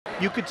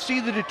You could see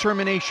the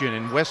determination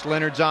in Wes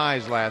Leonard's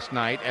eyes last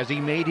night as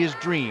he made his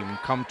dream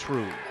come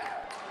true.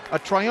 A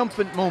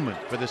triumphant moment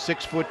for the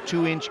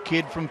 6'2"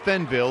 kid from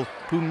Fenville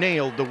who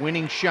nailed the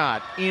winning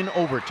shot in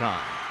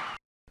overtime.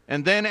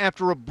 And then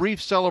after a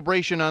brief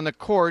celebration on the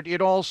court,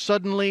 it all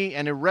suddenly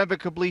and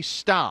irrevocably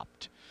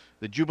stopped.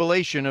 The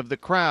jubilation of the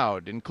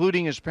crowd,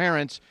 including his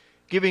parents,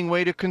 giving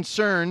way to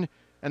concern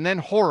and then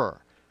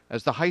horror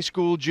as the high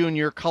school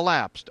junior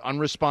collapsed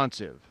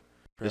unresponsive.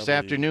 This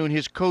afternoon,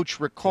 his coach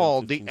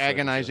recalled the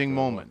agonizing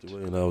moment.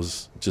 And I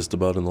was just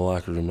about in the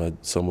locker room.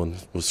 Someone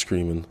was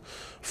screaming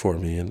for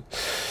me, and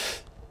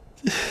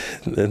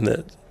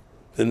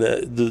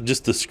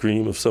just the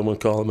scream of someone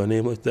calling my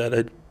name like that,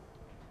 I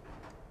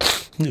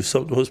knew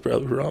something was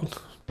probably wrong.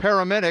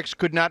 Paramedics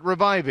could not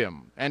revive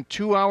him, and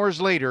 2 hours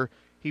later,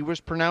 he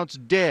was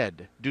pronounced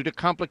dead due to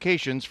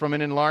complications from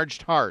an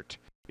enlarged heart.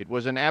 It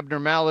was an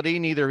abnormality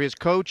neither his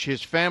coach,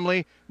 his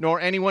family, nor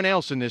anyone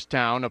else in this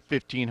town of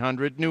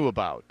 1,500 knew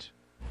about.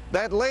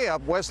 That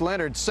layup Wes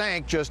Leonard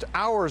sank just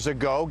hours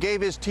ago gave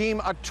his team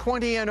a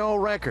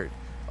 20-0 record,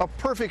 a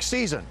perfect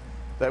season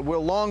that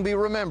will long be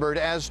remembered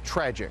as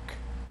tragic.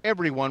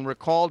 Everyone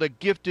recalled a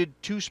gifted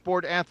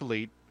two-sport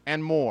athlete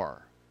and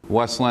more.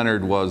 Wes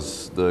Leonard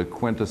was the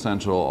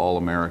quintessential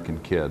All-American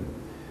kid.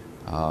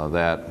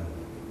 That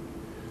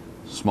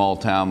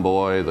small-town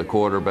boy, the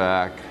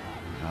quarterback,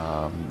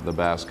 the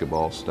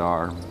basketball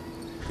star.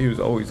 He was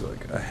always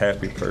like a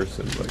happy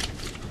person. Like,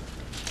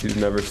 he was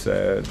never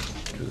sad,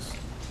 just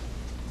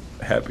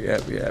happy,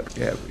 happy,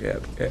 happy, happy,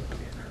 happy,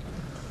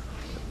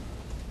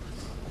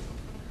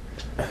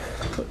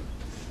 happy.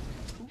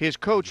 His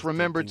coach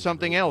remembered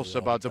something else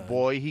about the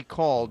boy he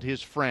called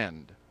his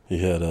friend. He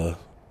had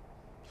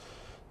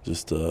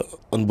just an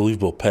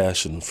unbelievable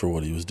passion for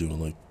what he was doing,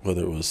 like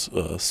whether it was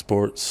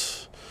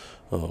sports,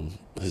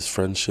 his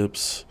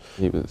friendships.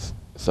 He was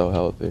so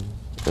healthy.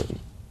 I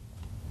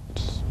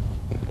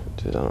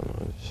don't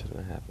know, it shouldn't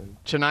have happened.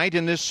 Tonight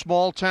in this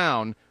small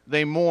town,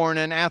 they mourn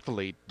an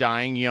athlete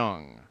dying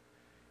young.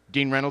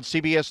 Dean Reynolds,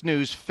 CBS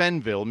News,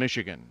 Fenville,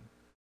 Michigan.